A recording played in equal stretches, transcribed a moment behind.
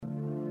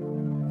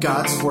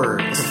God's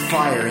word is a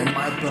fire in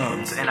my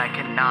bones, and I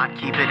cannot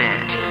keep it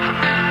in.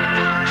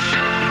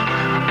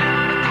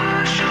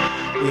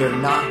 We are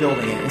not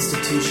building an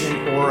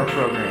institution or a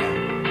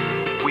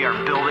program. We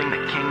are building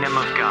the kingdom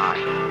of God.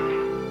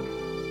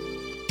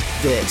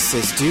 This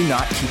is Do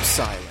Not Keep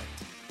Silent.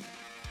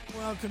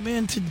 Welcome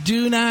in to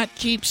Do Not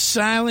Keep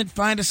Silent.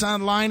 Find us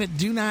online at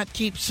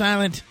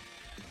donotkeepsilent.com.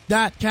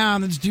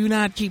 That's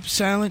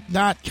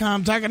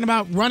donotkeepsilent.com. Talking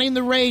about running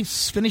the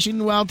race,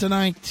 finishing well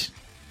tonight.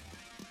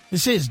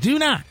 This is Do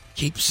Not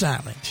Keep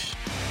Silent.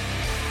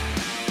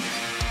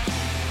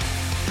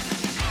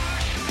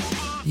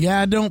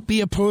 Yeah, don't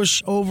be a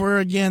pushover.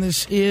 Again,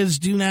 this is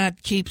Do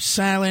Not Keep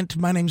Silent.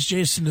 My name's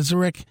Jason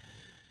Nazarick,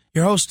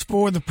 your host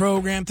for the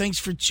program. Thanks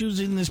for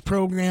choosing this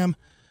program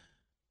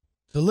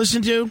to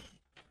listen to.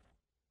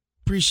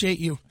 Appreciate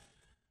you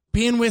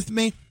being with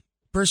me.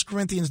 1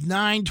 Corinthians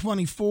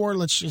 9:24.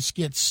 Let's just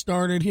get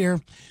started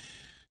here.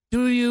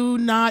 Do you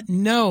not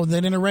know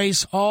that in a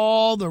race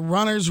all the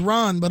runners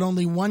run, but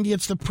only one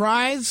gets the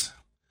prize?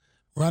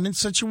 Run in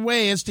such a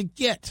way as to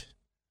get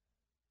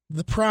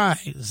the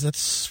prize.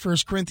 That's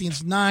 1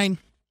 Corinthians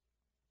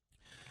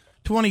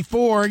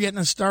 9:24, getting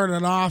us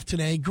started off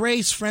today.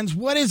 Grace, friends,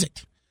 what is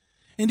it?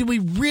 And do we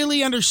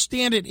really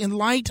understand it in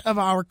light of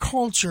our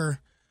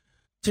culture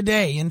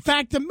today? In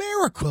fact, a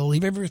miracle.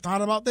 Have you ever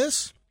thought about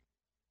this?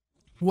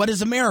 What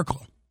is a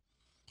miracle?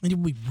 And do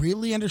we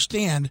really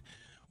understand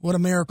what a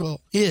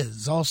miracle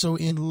is, also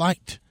in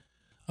light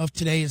of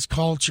today's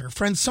culture?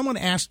 Friends, someone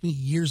asked me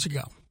years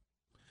ago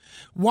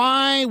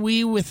why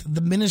we, with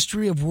the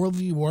ministry of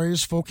Worldview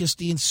Warriors, focused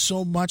in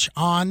so much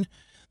on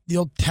the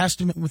Old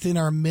Testament within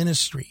our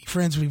ministry.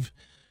 Friends, we've,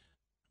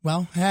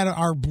 had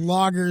our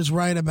bloggers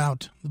write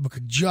about the book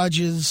of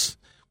Judges.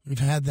 We've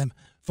had them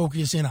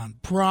focus in on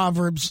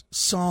Proverbs,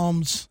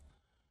 Psalms.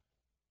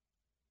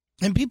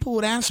 And people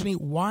would ask me,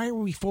 why are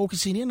we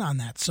focusing in on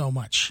that so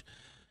much?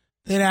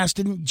 They'd ask,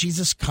 didn't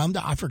Jesus come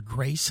to offer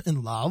grace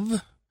and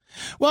love?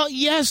 Well,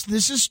 yes,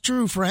 this is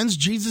true, friends.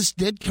 Jesus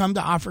did come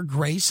to offer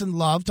grace and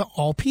love to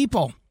all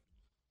people.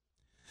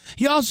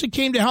 He also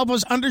came to help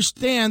us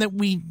understand that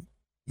we,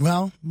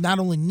 not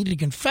only need to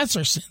confess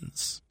our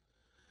sins,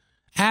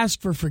 ask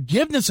for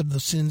forgiveness of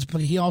those sins,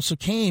 but he also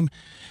came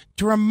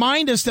to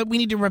remind us that we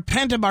need to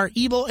repent of our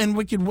evil and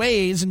wicked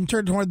ways and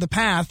turn toward the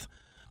path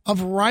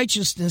of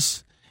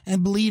righteousness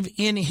and believe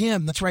in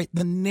him. That's right,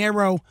 the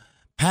narrow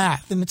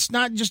path. And it's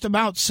not just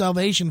about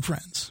salvation,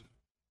 friends.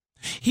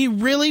 He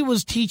really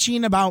was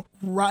teaching about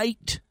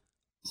right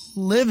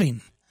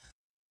living.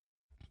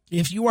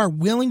 If you are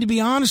willing to be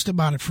honest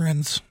about it,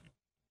 friends,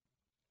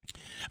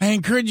 I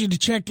encourage you to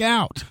check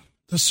out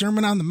the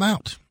Sermon on the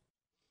Mount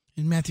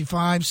in Matthew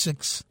 5,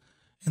 6,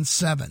 and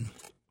 7.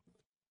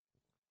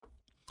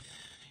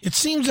 It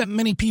seems that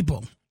many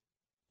people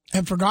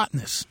have forgotten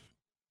this,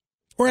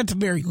 or at the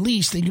very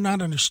least, they do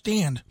not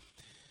understand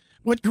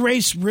what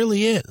grace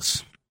really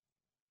is.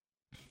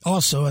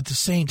 Also, at the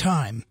same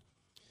time,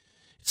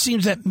 it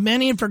seems that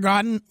many have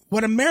forgotten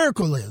what a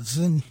miracle is,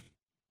 and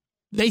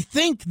they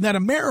think that a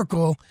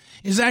miracle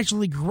is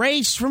actually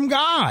grace from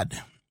God.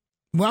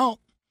 Well,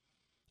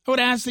 I would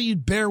ask that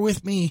you'd bear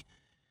with me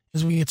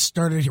as we get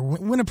started here.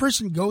 When a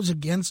person goes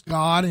against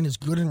God in his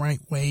good and right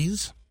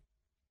ways,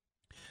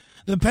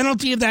 the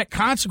penalty of that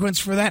consequence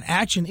for that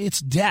action,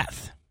 it's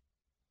death.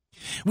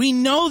 We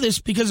know this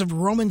because of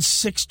Romans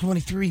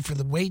 6:23, for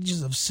the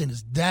wages of sin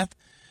is death,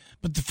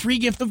 but the free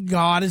gift of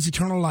God is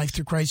eternal life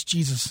through Christ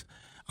Jesus,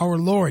 our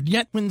Lord.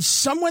 Yet when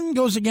someone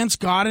goes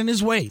against God in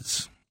his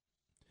ways,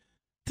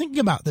 think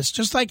about this,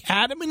 just like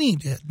Adam and Eve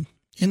did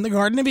in the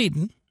Garden of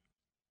Eden,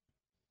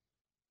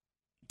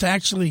 it's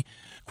actually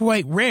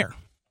quite rare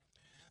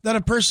that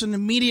a person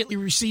immediately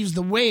receives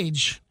the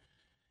wage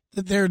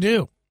that they're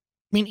due.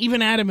 I mean,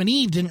 even Adam and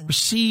Eve didn't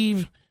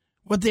receive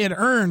what they had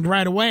earned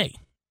right away.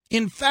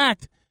 In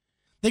fact,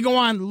 they go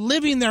on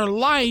living their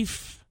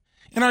life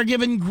and are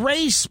given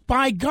grace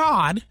by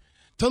God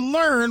to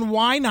learn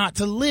why not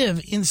to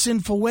live in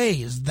sinful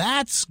ways.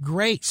 That's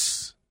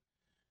grace.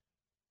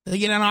 They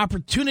get an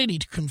opportunity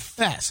to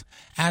confess,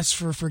 ask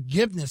for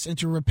forgiveness, and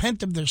to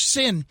repent of their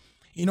sin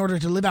in order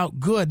to live out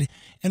good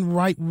and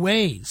right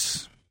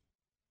ways.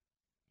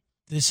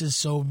 This is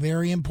so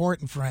very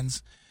important,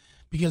 friends,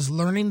 because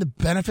learning the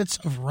benefits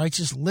of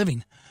righteous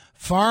living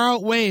far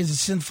outweighs a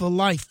sinful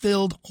life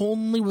filled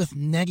only with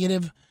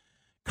negative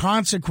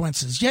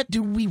consequences. Yet,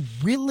 do we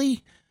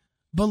really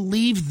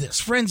believe this?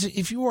 Friends,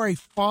 if you are a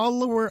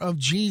follower of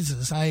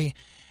Jesus, I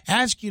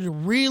ask you to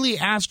really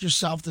ask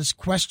yourself this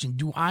question: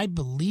 do I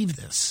believe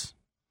this?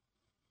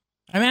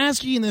 I'm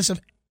asking this of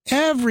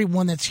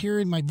everyone that's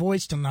hearing my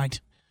voice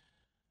tonight.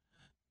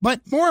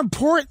 But more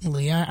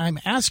importantly, I'm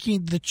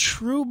asking the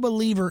true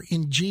believer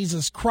in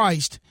Jesus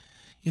Christ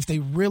if they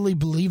really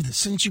believe this,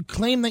 since you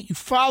claim that you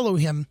follow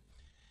him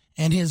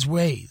and his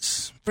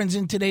ways. Friends,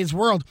 in today's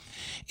world,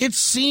 it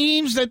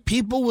seems that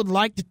people would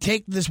like to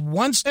take this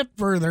one step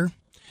further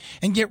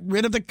and get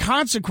rid of the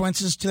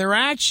consequences to their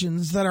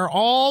actions that are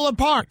all a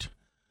part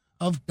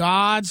of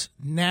God's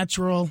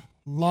natural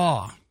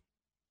law.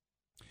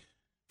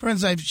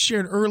 Friends, I've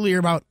shared earlier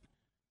about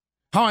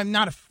how I'm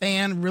not a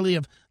fan really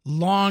of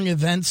long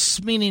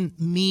events, meaning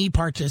me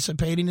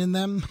participating in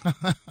them.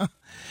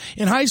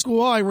 In high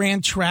school, I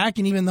ran track,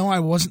 and even though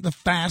I wasn't the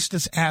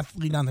fastest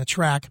athlete on the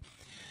track,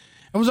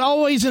 I was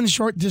always in the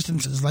short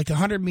distances, like the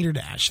 100-meter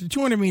dash, the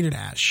 200-meter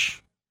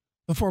dash,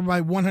 the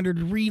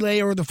 4x100 relay,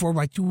 or the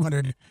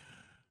 4x200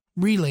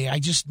 relay. I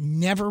just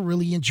never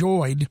really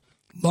enjoyed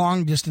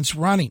long-distance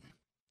running.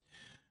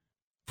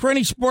 For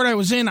any sport I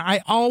was in,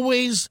 I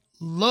always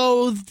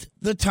loathed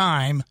the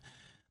time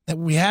that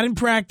we had in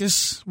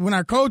practice when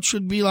our coach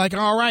would be like,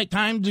 all right,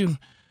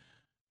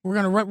 we're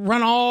going to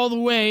run all the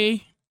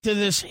way to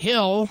this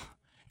hill,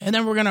 and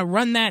then we're going to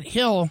run that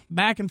hill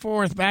back and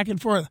forth.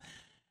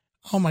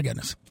 Oh, my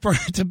goodness.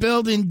 To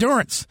build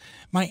endurance.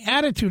 My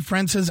attitude,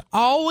 friends, has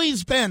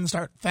always been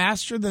start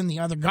faster than the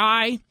other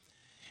guy,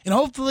 and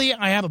hopefully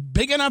I have a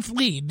big enough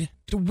lead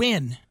to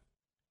win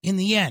in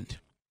the end.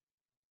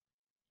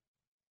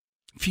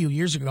 A few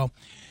years ago,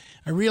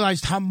 I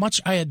realized how much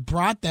I had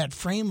brought that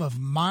frame of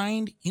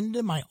mind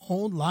into my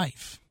own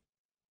life.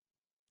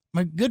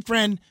 My good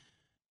friend,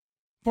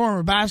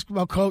 former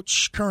basketball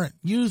coach, current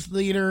youth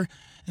leader,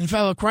 and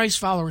fellow Christ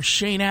follower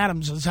Shane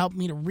Adams has helped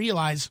me to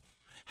realize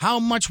how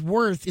much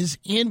worth is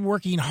in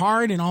working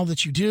hard in all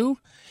that you do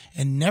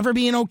and never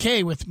being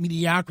okay with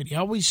mediocrity,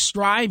 always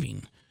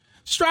striving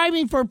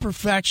for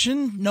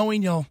perfection,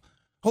 knowing you'll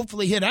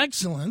hopefully hit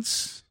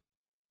excellence.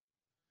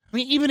 I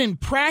mean, even in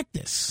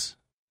practice,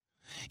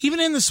 even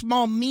in the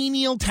small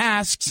menial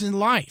tasks in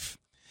life,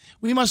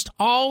 we must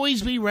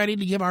always be ready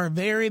to give our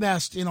very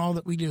best in all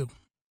that we do.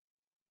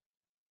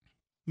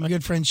 My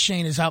good friend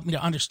Shane has helped me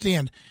to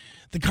understand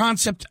the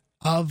concept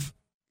of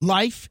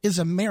life is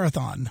a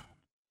marathon,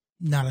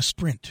 not a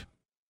sprint.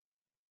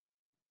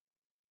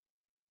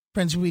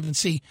 Friends, we even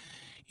see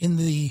in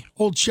the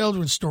old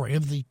children's story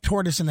of the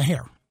tortoise and the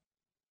hare.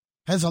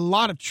 Has a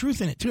lot of truth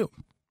in it, too.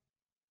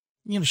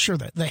 You know, sure,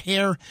 the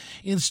hare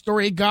in the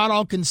story got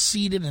all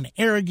conceited and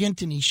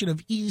arrogant, and he should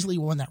have easily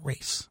won that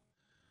race.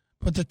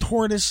 But the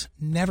tortoise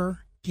never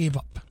gave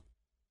up.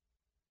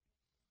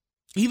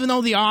 Even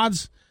though the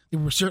odds, they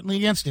were certainly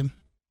against him,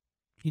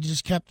 he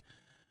just kept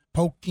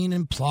poking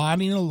and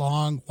plodding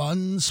along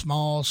one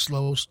small,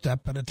 slow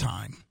step at a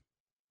time.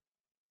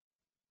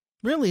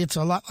 Really, it's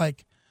a lot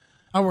like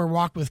our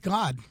walk with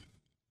God.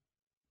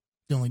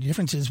 The only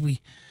difference is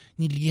we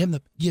need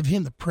to give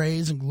him the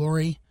praise and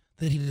glory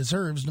that he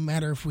deserves, no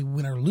matter if we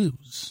win or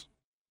lose,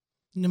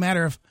 no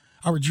matter if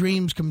our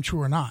dreams come true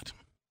or not.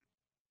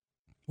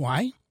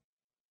 Why?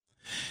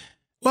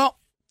 Well,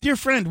 dear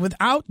friend,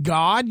 without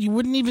God, you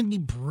wouldn't even be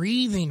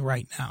breathing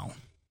right now.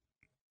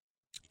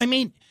 I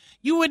mean,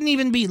 you wouldn't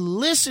even be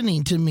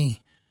listening to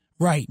me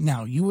right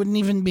now. You wouldn't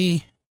even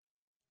be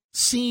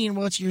seeing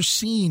what you're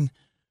seeing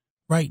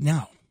right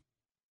now.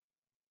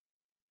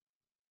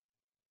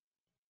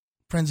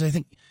 Friends, I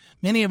think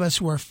many of us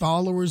who are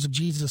followers of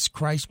Jesus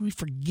Christ, we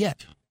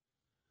forget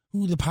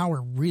who the power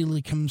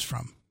really comes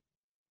from.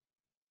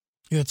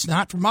 It's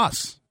not from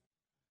us.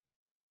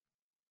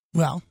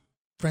 Well,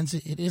 friends,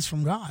 it is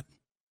from God,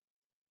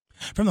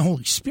 from the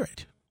Holy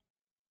Spirit.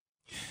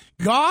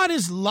 God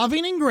is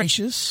loving and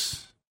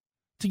gracious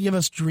to give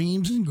us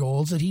dreams and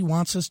goals that he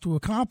wants us to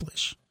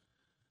accomplish.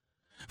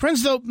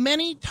 Friends, though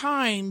many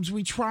times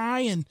we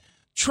try and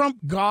trump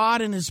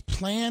God and his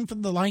plan for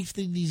the life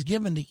that he's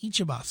given to each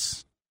of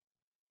us.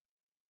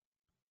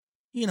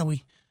 You know,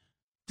 we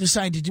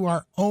decide to do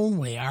our own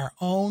way, our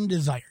own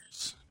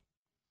desires.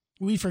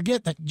 We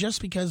forget that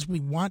just because we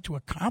want to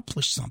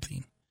accomplish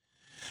something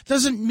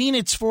doesn't mean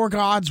it's for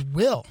God's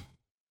will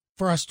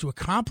for us to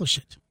accomplish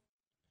it.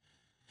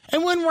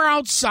 And when we're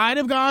outside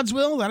of God's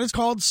will, that is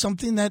called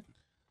something that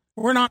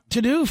we're not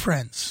to do,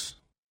 friends.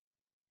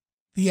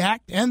 The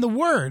act and the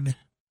word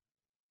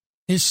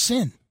is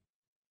sin.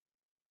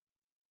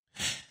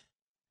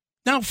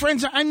 Now,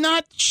 friends, I'm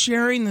not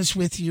sharing this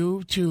with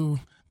you to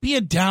be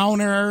a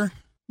downer,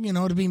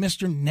 to be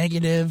Mr.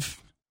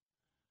 Negative.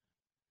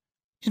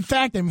 In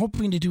fact, I'm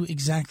hoping to do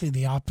exactly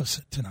the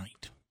opposite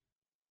tonight.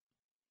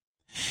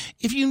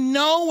 If you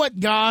know what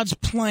God's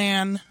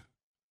plan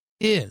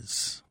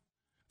is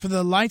for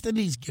the life that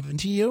he's given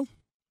to you,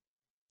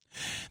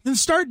 then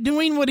start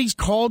doing what he's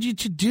called you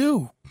to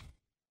do.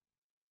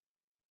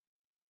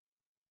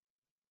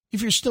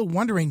 If you're still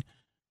wondering,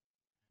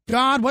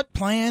 God, what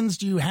plans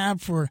do you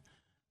have for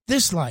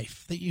this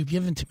life that you've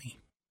given to me?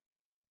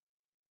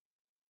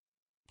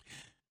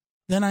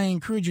 Then I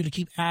encourage you to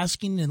keep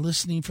asking and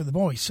listening for the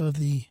voice of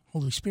the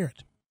Holy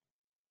Spirit.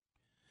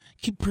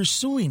 Keep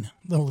pursuing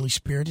the Holy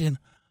Spirit in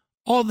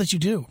all that you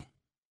do.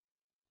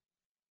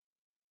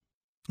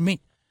 I mean,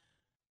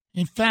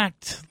 in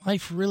fact,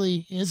 life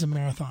really is a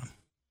marathon.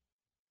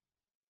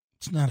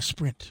 It's not a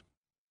sprint.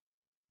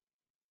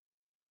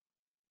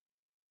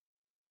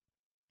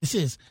 This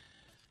is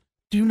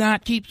Do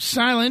Not Keep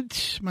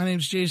Silent. My name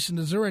is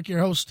Jason Zurich,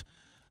 your host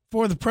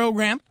for the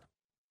program. I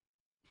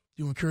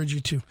do encourage you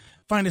to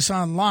find us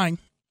online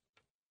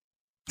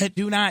at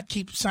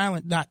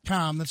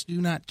donotkeepsilent.com. That's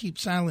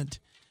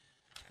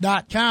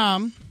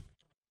donotkeepsilent.com.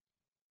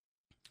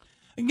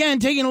 Again,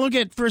 taking a look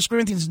at 1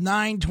 Corinthians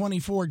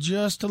 9:24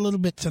 just a little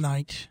bit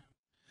tonight.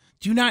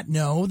 Do you not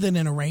know that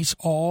in a race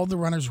all the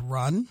runners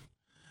run,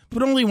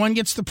 but only one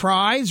gets the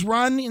prize?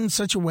 Run in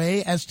such a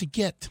way as to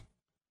get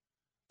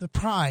the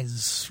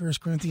prize. 1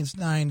 Corinthians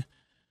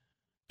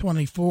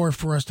 9:24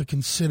 for us to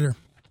consider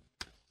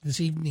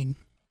this evening.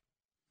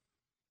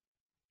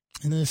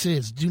 And this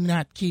is, do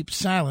not keep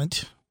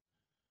silent.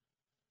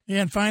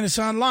 And find us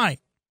online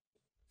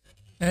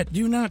at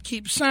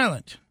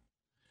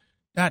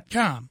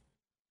donotkeepsilent.com.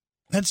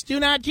 That's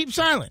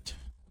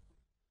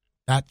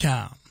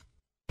donotkeepsilent.com.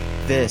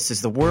 This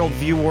is the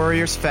Worldview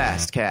Warriors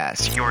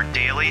Fastcast, Your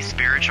daily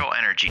spiritual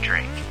energy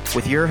drink.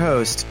 with your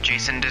host,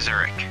 Jason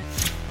Dezurek.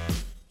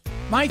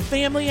 My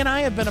family and I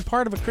have been a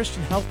part of a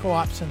Christian health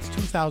co-op since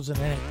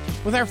 2008.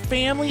 With our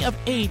family of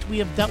 8, we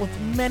have dealt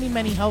with many,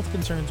 many health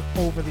concerns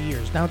over the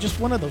years. Now, just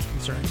one of those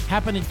concerns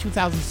happened in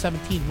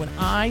 2017 when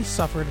I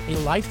suffered a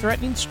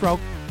life-threatening stroke,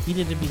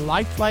 needed to be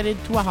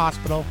life-flighted to a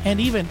hospital, and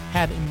even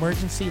had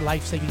emergency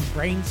life-saving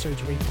brain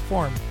surgery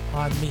performed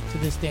on me. To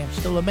this day, I'm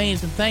still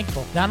amazed and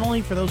thankful, not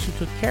only for those who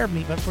took care of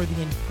me, but for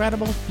the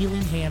incredible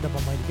healing hand of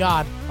Almighty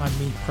God on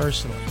me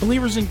personally.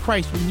 Believers in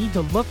Christ, we need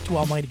to look to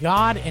Almighty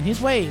God and His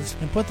ways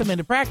and put them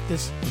into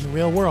practice in the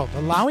real world,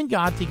 allowing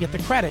God to get the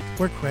credit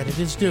where credit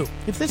is due.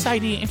 If this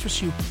idea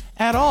interests you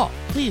at all,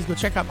 please go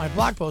check out my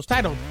blog post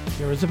titled,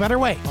 There is a Better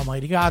Way,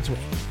 Almighty God's Way.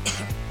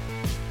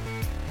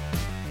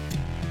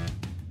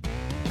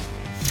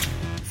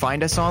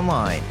 find us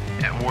online.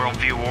 At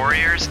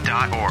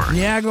worldviewwarriors.org.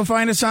 Yeah, go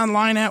find us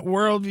online at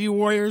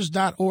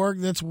worldviewwarriors.org.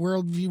 That's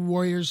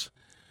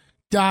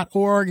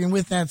worldviewwarriors.org. And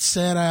with that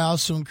said, I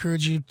also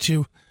encourage you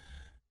to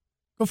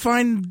go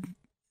find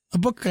a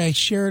book I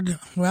shared,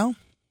 well,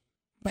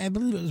 I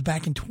believe it was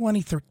back in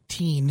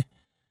 2013.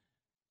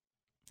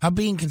 How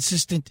Being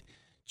Consistent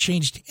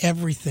Changed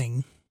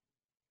Everything.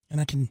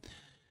 And I can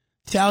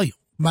tell you,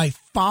 by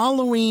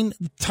following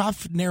the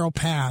tough, narrow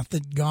path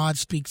that God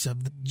speaks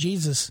of, that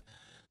Jesus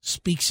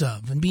speaks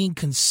of, and being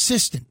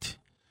consistent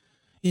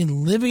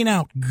in living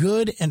out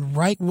good and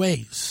right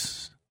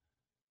ways,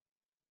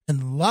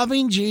 and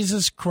loving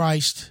Jesus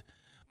Christ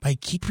by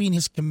keeping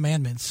His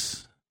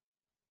commandments.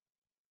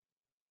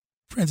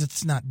 Friends,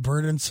 it's not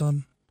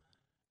burdensome.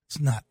 It's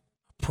not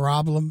a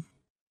problem.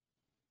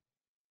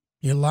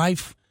 Your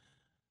life,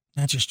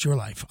 not just your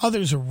life,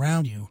 others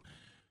around you,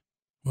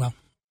 well,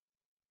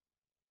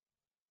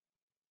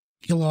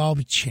 you'll all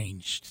be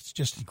changed. It's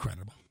just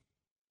incredible.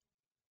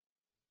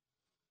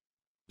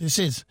 This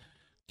is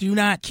Do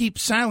Not Keep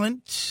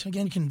Silent.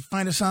 Again, you can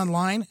find us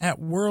online at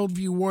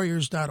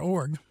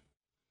worldviewwarriors.org.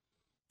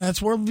 That's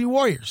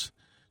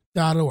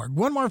worldviewwarriors.org.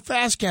 One more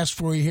Fastcast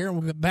for you here, and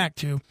we'll get back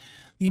to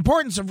the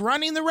importance of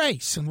running the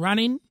race and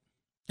running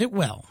it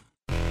well.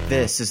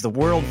 This is the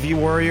Worldview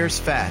Warriors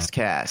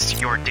Fastcast,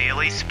 Your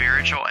daily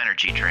spiritual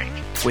energy drink.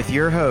 with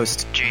your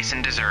host,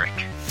 Jason Dezurek.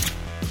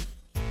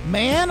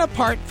 Man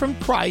apart from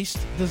Christ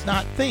does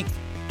not think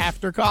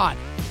after God.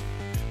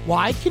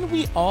 Why can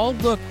we all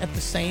look at the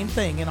same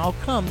thing and all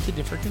come to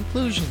different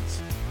conclusions?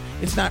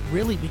 It's not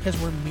really because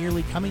we're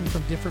merely coming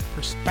from different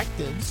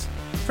perspectives.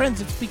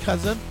 Friends, it's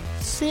because of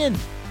sin.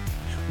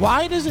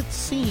 Why does it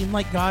seem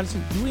like God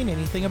isn't doing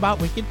anything about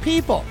wicked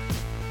people?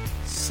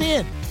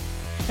 Sin.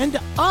 And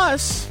to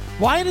us,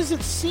 why does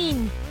it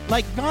seem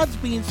like God's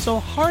being so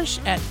harsh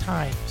at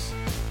times?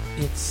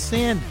 It's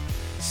sin.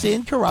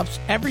 Sin corrupts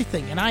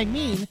everything, and I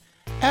mean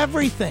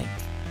everything.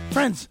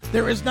 Friends,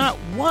 there is not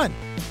one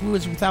who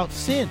is without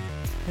sin.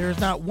 There is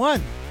not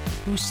one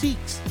who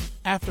seeks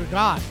after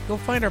God. Go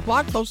find our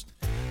blog post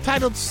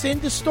titled Sin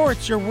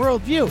Distorts Your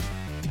Worldview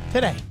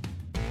today.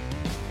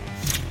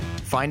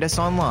 find us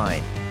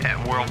online. At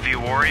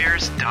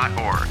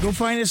worldviewwarriors.org. Go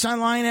find us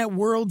online at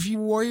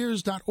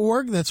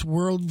worldviewwarriors.org. That's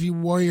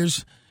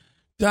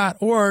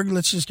worldviewwarriors.org.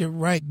 Let's just get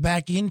right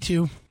back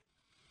into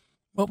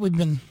what we've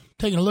been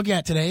taking a look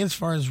at today as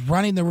far as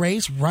running the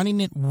race, running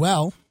it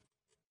well.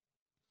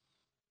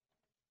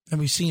 And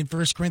we see in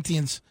 1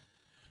 Corinthians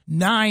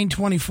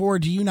 9:24,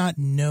 do you not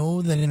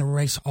know that in a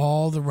race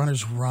all the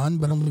runners run,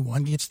 but only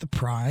one gets the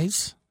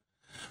prize?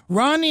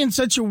 Run in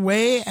such a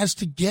way as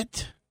to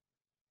get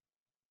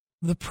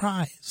the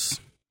prize.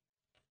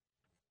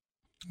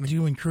 I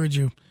do encourage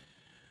you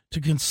to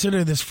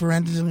consider this,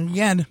 friends. And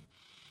again,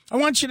 I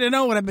want you to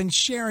know what I've been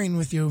sharing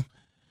with you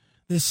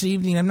this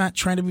evening. I'm not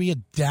trying to be a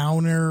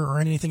downer or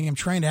anything. I'm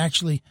trying to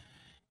actually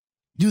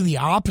do the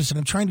opposite.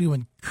 I'm trying to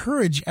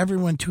encourage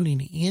everyone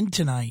tuning in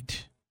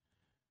tonight.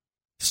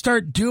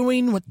 Start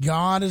doing what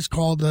God has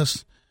called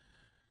us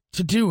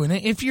to do. And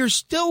if you're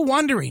still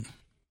wondering,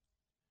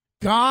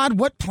 God,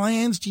 what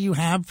plans do you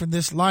have for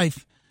this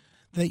life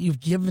that you've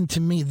given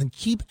to me? Then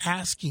keep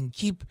asking,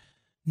 keep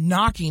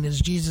knocking,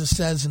 as Jesus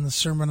says in the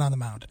Sermon on the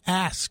Mount.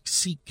 Ask,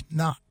 seek,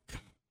 knock.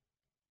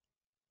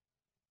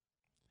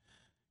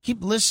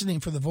 Keep listening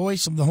for the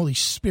voice of the Holy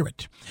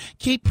Spirit.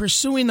 Keep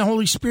pursuing the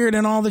Holy Spirit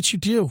in all that you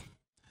do.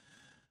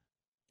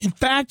 In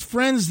fact,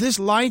 friends, this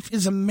life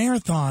is a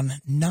marathon,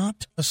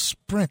 not a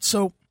sprint.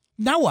 So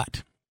now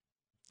what?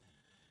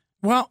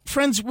 Well,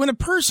 friends, when a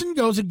person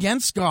goes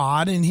against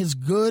God in his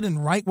good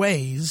and right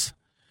ways,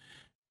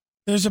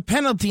 there's a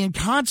penalty and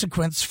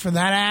consequence for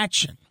that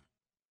action.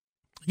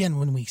 Again,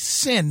 when we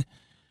sin,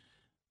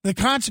 the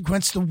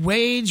consequence, the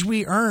wage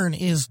we earn,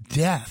 is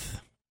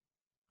death.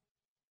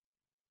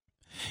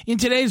 In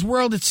today's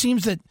world, it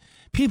seems that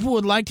people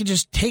would like to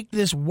just take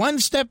this one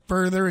step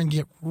further and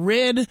get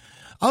rid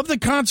of the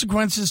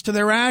consequences to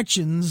their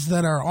actions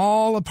that are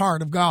all a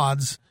part of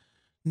God's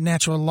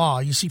natural law.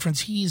 You see,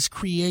 friends, He's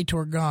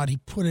Creator God. He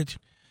put it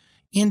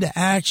into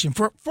action.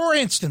 For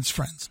instance,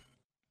 friends,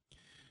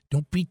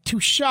 don't be too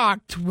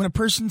shocked when a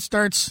person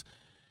if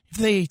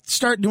they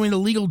start doing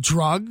illegal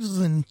drugs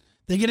and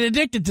they get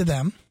addicted to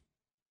them,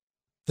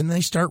 then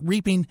they start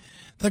reaping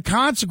the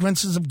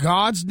consequences of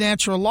God's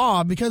natural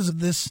law because of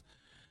this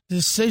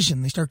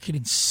decision. They start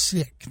getting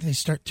sick. They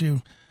start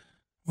to,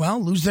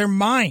 lose their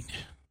mind.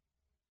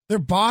 Their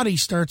body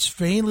starts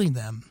failing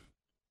them.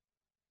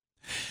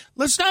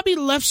 Let's not be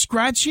left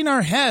scratching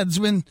our heads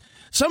when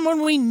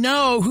someone we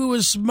know who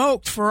has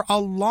smoked for a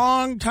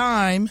long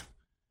time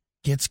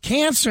gets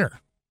cancer.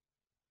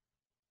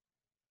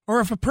 Or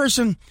if a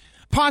person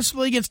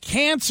possibly gets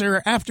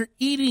cancer after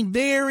eating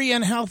very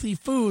unhealthy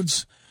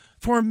foods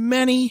for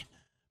many,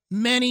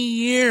 many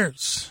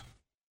years.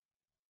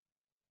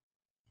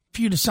 If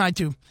you decide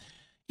to,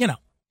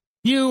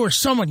 you or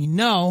someone you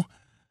know,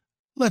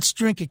 let's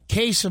drink a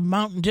case of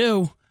Mountain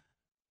Dew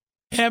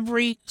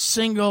every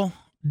single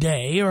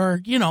day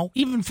or,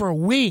 even for a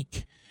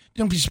week.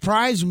 Don't be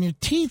surprised when your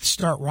teeth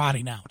start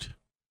rotting out.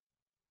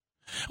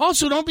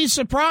 Also, don't be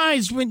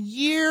surprised when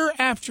year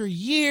after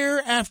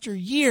year after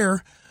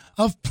year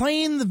of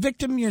playing the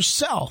victim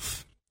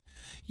yourself,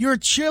 your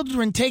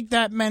children take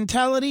that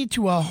mentality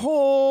to a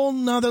whole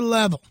nother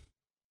level.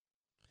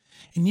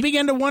 And you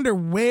begin to wonder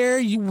where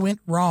you went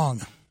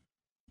wrong.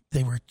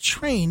 They were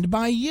trained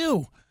by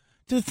you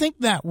to think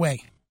that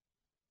way.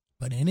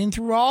 But in and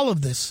through all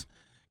of this,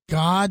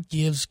 God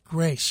gives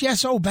grace.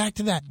 Yes, back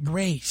to that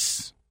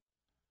grace.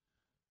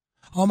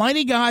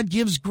 Almighty God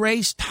gives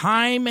grace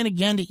time and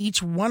again to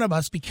each one of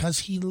us because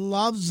He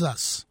loves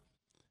us.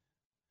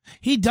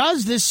 He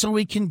does this so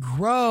we can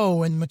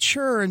grow and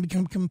mature and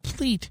become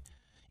complete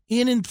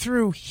in and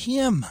through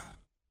Him.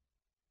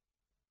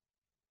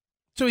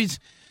 So He's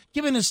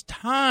given us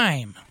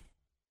time,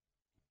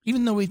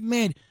 even though we've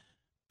made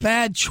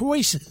bad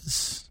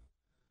choices.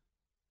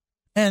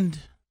 And,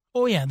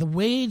 the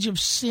wage of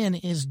sin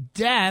is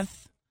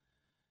death.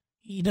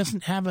 He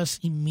doesn't have us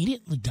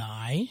immediately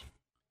die.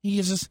 He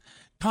gives us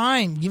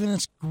time, giving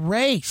us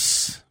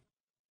grace.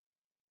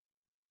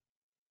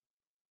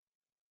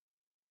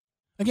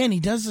 Again, He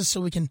does this so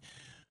we can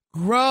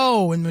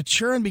grow and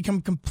mature and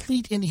become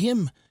complete in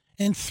Him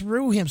and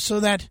through Him,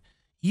 so that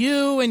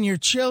you and your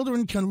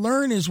children can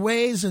learn His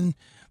ways and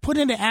put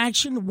into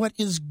action what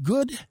is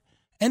good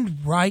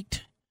and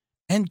right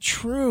and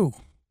true.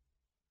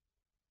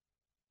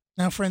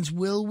 Now, friends,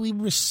 will we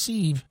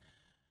receive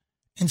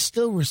and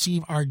still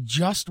receive our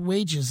just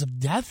wages of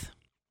death?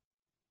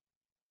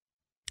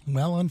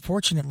 Well,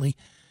 unfortunately,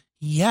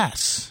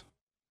 yes.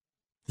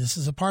 This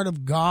is a part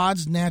of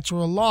God's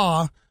natural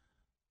law,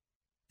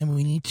 and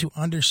we need to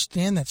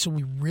understand that, so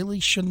we really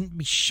shouldn't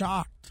be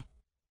shocked.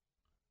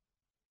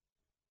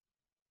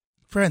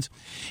 Friends,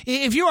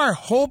 if you are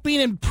hoping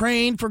and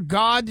praying for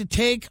God to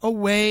take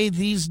away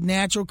these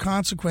natural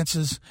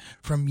consequences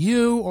from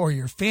you or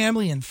your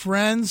family and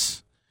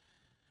friends,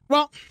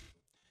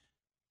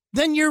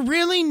 then you're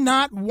really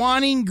not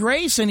wanting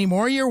grace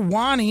anymore. You're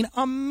wanting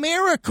a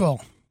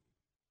miracle.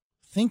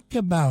 Think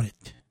about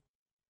it.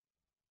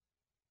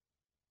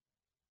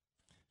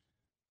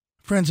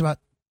 Friends, about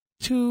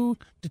 2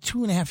 to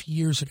 2.5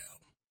 years ago,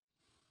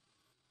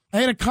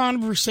 I had a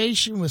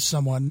conversation with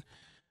someone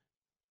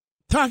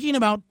talking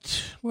about,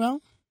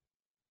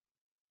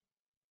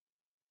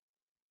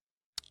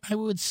 I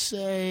would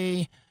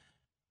say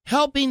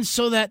helping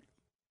so that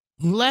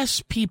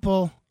less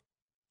people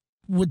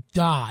would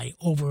die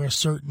over a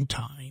certain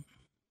time.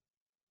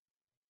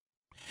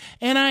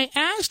 And I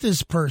asked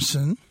this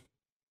person,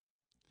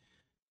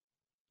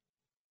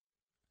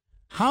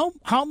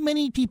 how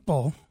many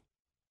people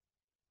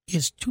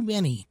is too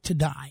many to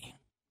die?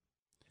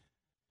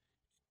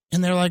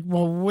 And they're like,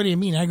 well, what do you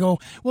mean? I go,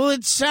 well,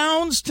 it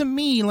sounds to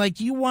me like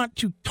you want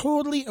to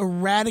totally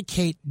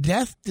eradicate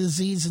death,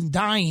 disease, and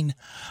dying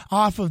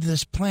off of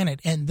this planet.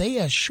 And they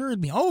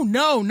assured me, oh,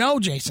 no,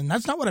 Jason,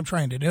 that's not what I'm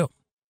trying to do.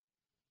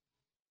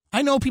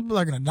 I know people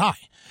are going to die.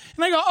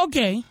 And I go,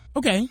 okay.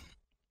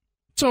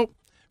 So,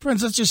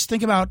 friends, let's just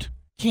think about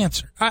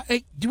cancer.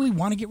 Do we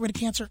want to get rid of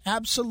cancer?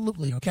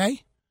 Absolutely,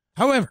 okay?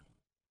 However,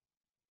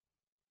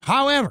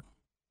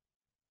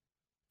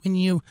 when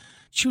you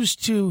choose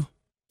to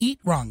eat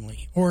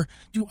wrongly or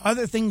do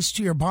other things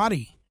to your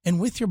body and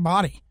with your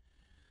body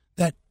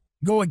that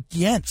go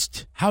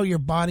against how your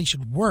body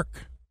should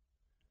work,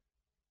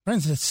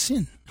 friends, that's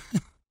sin.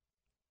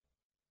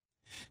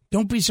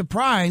 Don't be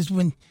surprised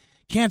when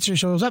cancer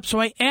shows up. So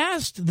I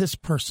asked this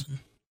person,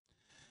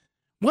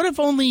 what if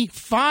only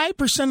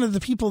 5% of the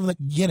people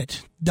that get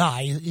it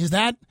die? Is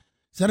that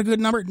Is that a good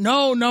number?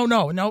 No,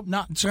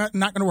 it's not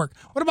going to work.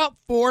 What about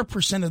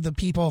 4% of the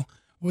people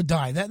would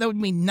die? That would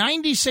mean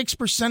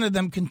 96% of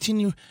them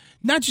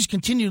not just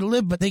continue to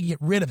live, but they get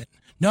rid of it.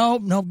 No,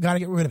 got to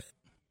get rid of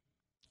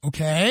it.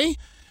 Okay.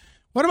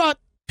 What about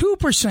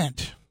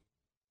 2%?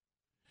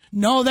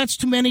 No, that's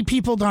too many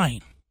people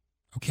dying.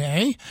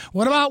 Okay.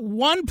 What about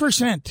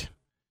 1%?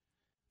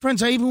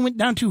 Friends, I even went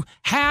down to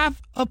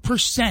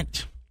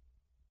 0.5%.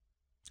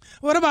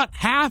 What about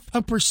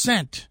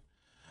 0.5%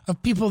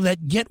 of people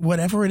that get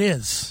whatever it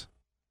is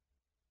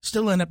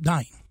still end up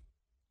dying?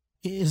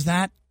 Is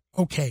that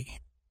okay?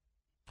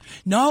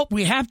 No,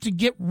 we have to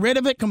get rid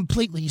of it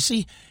completely. You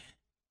see,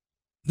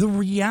 the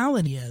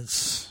reality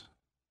is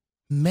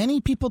many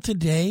people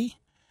today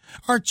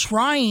are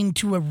trying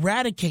to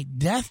eradicate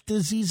death,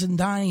 disease, and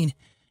dying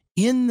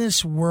in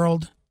this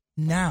world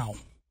now.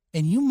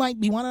 And you might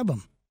be one of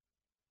them.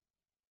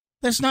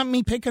 That's not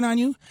me picking on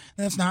you.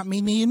 That's not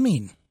me being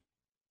mean.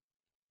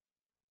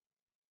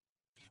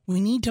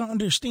 We need to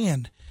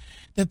understand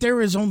that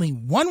there is only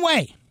one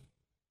way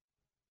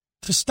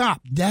to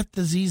stop death,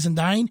 disease, and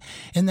dying,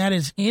 and that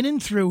is in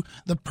and through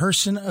the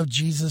person of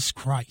Jesus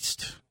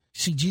Christ.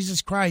 See,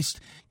 Jesus Christ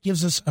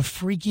gives us a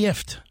free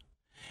gift,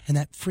 and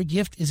that free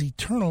gift is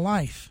eternal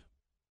life.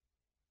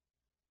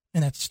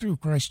 And that's through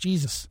Christ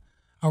Jesus,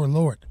 our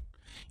Lord.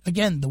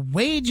 Again, the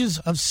wages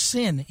of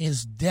sin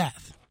is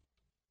death.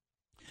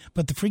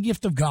 But the free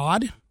gift of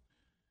God,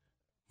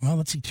 well,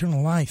 it's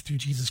eternal life through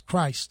Jesus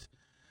Christ,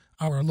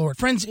 our Lord.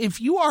 Friends, if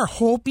you are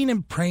hoping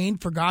and praying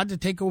for God to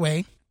take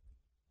away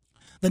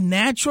the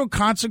natural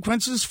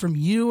consequences from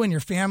you and your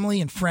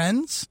family and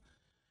friends,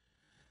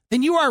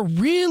 then you are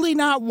really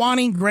not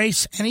wanting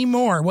grace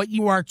anymore. What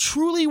you are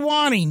truly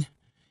wanting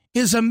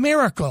is a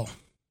miracle.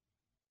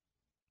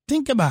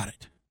 Think about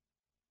it.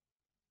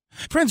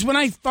 Friends, when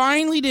I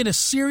finally did a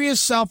serious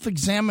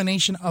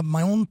self-examination of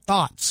my own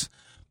thoughts,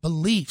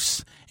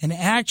 beliefs, and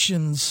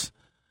actions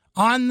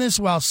on this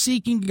while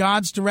seeking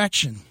God's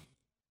direction,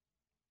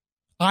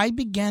 I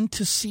began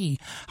to see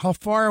how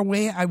far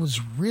away I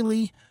was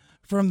really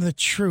from the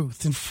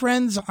truth. And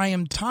friends, I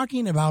am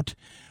talking about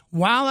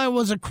while I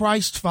was a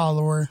Christ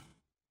follower,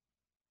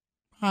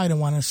 I don't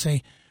want to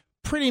say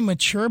pretty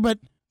mature, but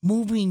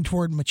moving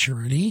toward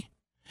maturity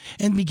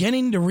and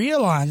beginning to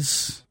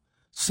realize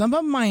some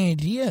of my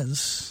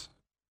ideas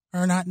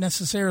are not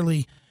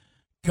necessarily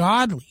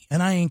godly,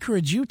 and I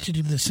encourage you to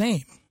do the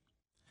same.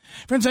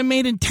 Friends, I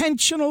made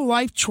intentional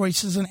life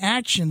choices and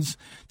actions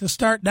to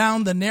start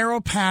down the narrow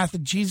path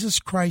that Jesus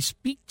Christ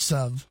speaks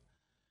of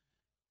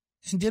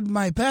and did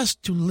my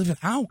best to live it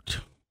out.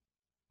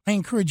 I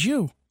encourage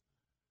you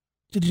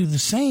to do the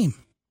same.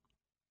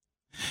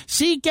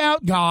 Seek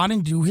out God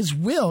and do His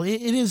will.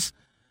 It is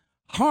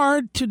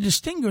hard to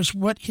distinguish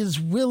what His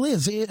will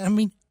is.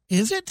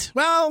 Is it?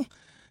 Well,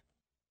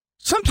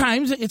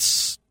 sometimes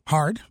it's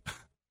hard.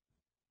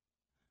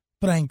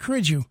 But I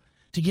encourage you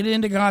to get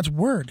into God's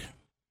Word.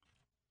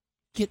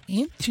 Get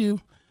into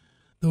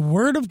the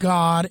Word of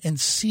God and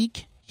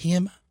seek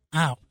Him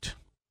out.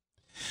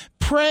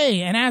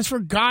 Pray and ask for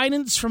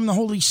guidance from the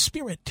Holy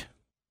Spirit.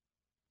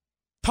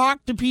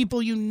 Talk to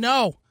people you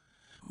know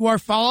who are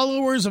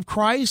followers of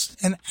Christ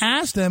and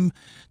ask them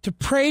to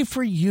pray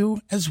for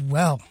you as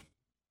well.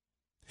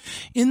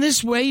 In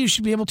this way, you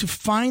should be able to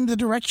find the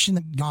direction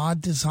that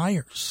God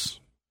desires.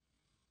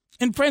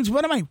 And friends,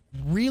 what am I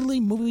really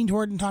moving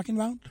toward and talking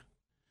about?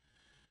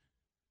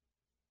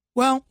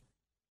 Well,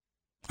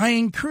 I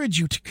encourage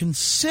you to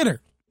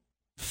consider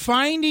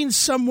finding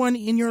someone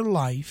in your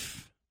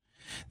life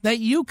that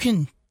you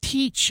can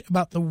teach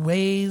about the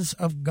ways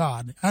of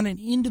God on an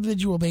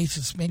individual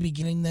basis, maybe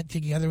getting that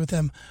together with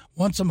them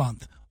once a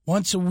month,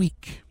 once a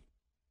week,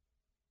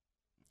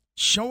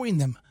 showing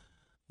them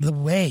the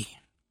way,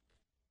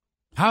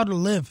 how to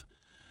live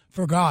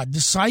for God,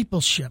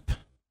 discipleship.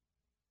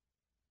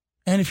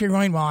 And if you're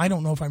going, well, I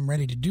don't know if I'm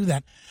ready to do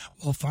that,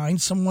 well,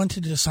 find someone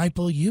to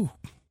disciple you.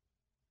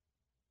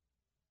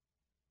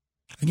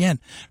 Again,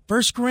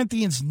 1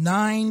 Corinthians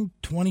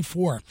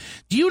 9:24.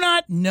 Do you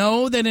not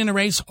know that in a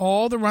race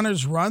all the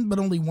runners run, but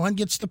only one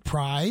gets the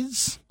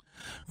prize?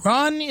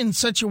 Run in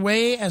such a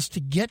way as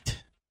to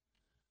get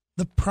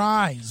the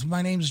prize.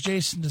 My name is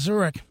Jason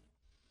Zurich,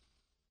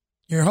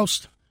 your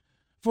host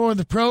for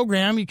the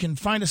program. You can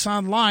find us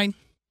online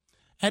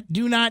at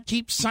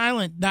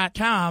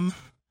donotkeepsilent.com.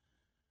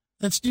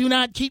 That's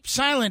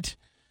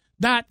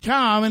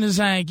donotkeepsilent.com. And as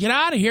I get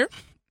out of here,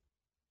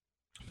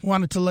 I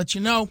wanted to let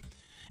you know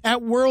at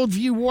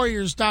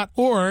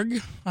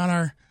worldviewwarriors.org on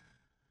our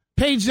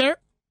page there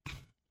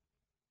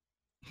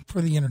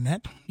for the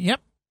internet.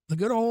 Yep, the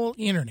good old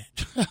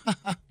internet.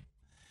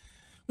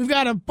 We've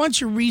got a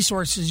bunch of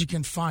resources you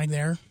can find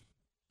there.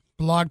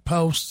 Blog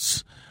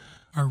posts,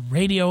 our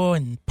radio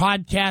and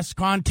podcast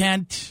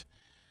content.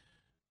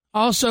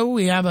 Also,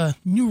 we have a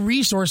new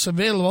resource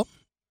available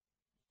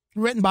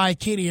written by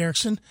Katie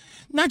Erickson.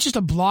 Not just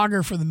a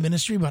blogger for the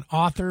ministry, but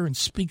author and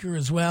speaker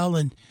as well.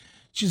 And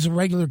she's a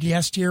regular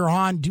guest here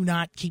on Do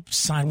Not Keep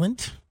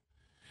Silent.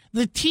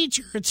 The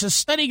Teacher, it's a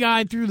study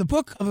guide through the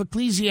book of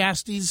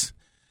Ecclesiastes.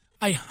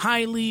 I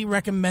highly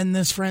recommend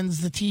this,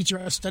 friends. The Teacher,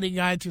 a study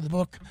guide through the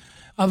book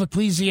of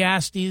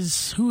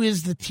Ecclesiastes. Who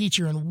is the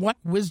teacher and what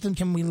wisdom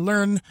can we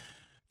learn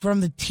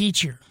from the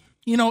teacher?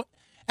 You know,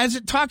 as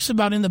it talks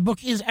about in the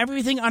book, is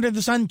everything under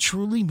the sun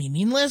truly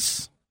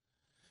meaningless?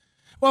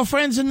 Well,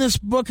 friends, in this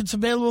book, it's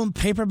available in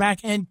paperback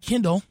and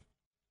Kindle.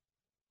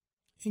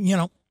 You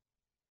know,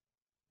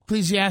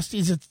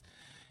 Ecclesiastes,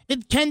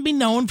 it can be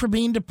known for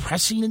being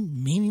depressing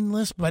and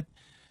meaningless, but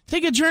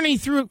take a journey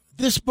through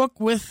this book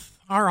with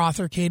our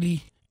author,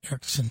 Katie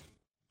Erickson.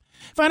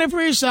 Find out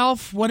for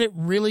yourself what it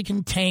really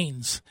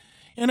contains.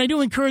 And I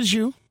do encourage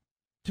you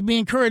to be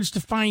encouraged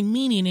to find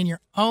meaning in your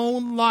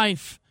own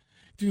life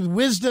through the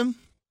wisdom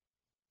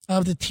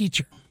of the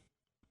teacher.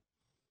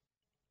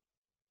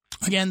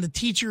 Again, the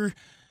Teacher,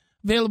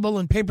 available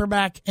in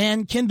paperback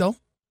and Kindle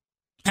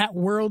at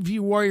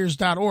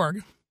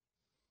worldviewwarriors.org.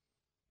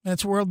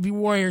 That's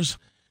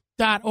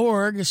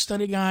worldviewwarriors.org, a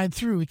study guide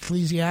through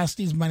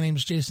Ecclesiastes. My name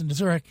is Jason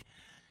Zurich,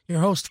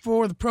 your host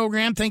for the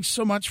program. Thanks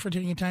so much for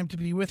taking time to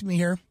be with me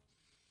here.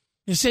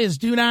 It says,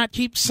 do not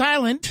keep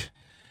silent,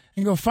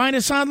 and go find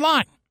us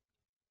online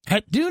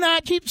at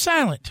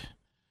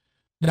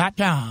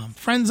donotkeepsilent.com.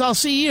 Friends, I'll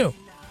see you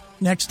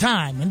next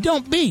time, and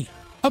don't be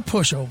a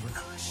pushover.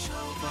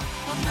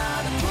 I'm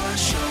not a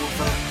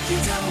pushover. You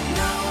don't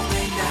know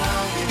me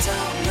now. You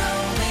don't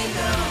know me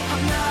now.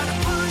 I'm not a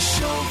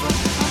pushover.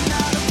 I'm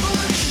not a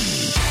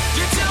push.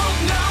 You don't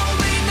know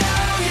me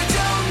now. You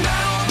don't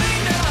know me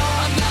now.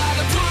 I'm not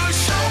a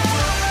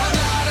pushover. I'm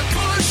not a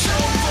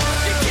pushover.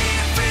 You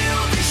can't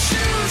fill these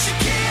shoes. You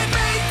can't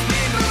make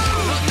me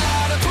move. I'm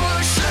not a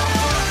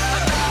pushover.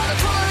 I'm not a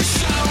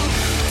pushover.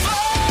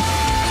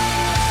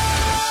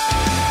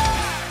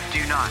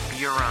 Do not be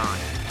your own.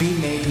 Be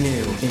made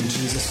new in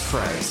Jesus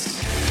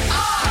Christ.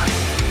 I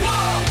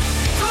won't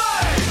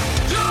play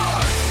your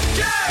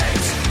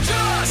games.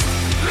 Just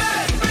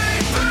let me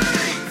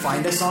be.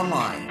 Find us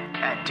online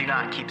At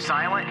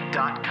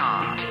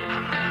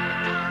donotkeepsilent.com.